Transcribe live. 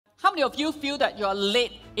How many of you feel that you are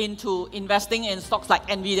late into investing in stocks like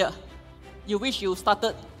Nvidia? You wish you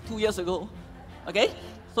started 2 years ago. Okay?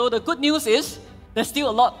 So the good news is, there's still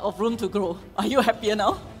a lot of room to grow. Are you happier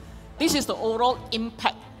now? This is the overall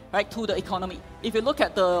impact, right, to the economy. If you look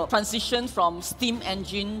at the transition from steam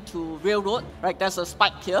engine to railroad, right, there's a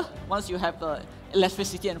spike here once you have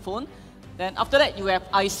electricity and phone. Then after that, you have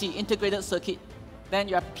IC, integrated circuit. Then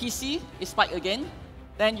you have PC, it spiked again.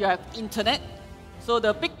 Then you have internet. So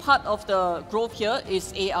the big part of the growth here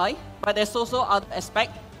is AI, but there's also other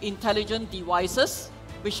aspect, intelligent devices,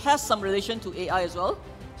 which has some relation to AI as well.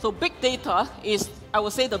 So big data is, I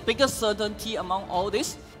would say, the biggest certainty among all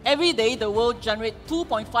this. Every day, the world generates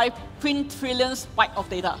 2.5 quintillion bytes of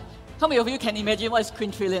data. How many of you can imagine what is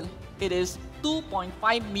quintillion? It is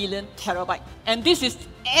 2.5 million terabytes. And this is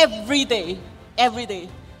every day, every day.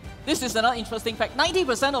 This is another interesting fact.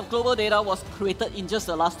 90% of global data was created in just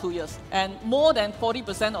the last 2 years. And more than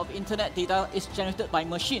 40% of internet data is generated by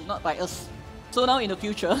machine, not by us. So now in the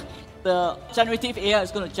future, the generative AI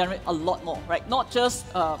is going to generate a lot more, right? Not just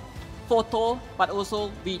photo, but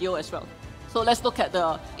also video as well. So let's look at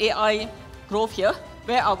the AI growth here.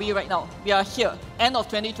 Where are we right now? We are here, end of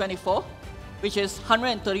 2024, which is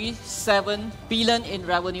 137 billion in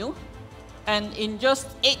revenue. And in just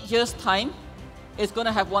 8 years' time, it's going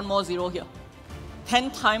to have one more zero here.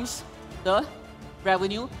 10 times the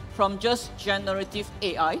revenue from just generative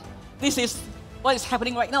AI. This is what is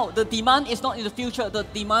happening right now. The demand is not in the future, the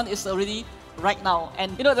demand is already right now.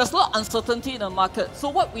 And there's a lot of uncertainty in the market. So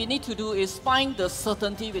what we need to do is find the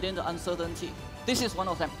certainty within the uncertainty. This is one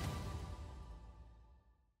of them.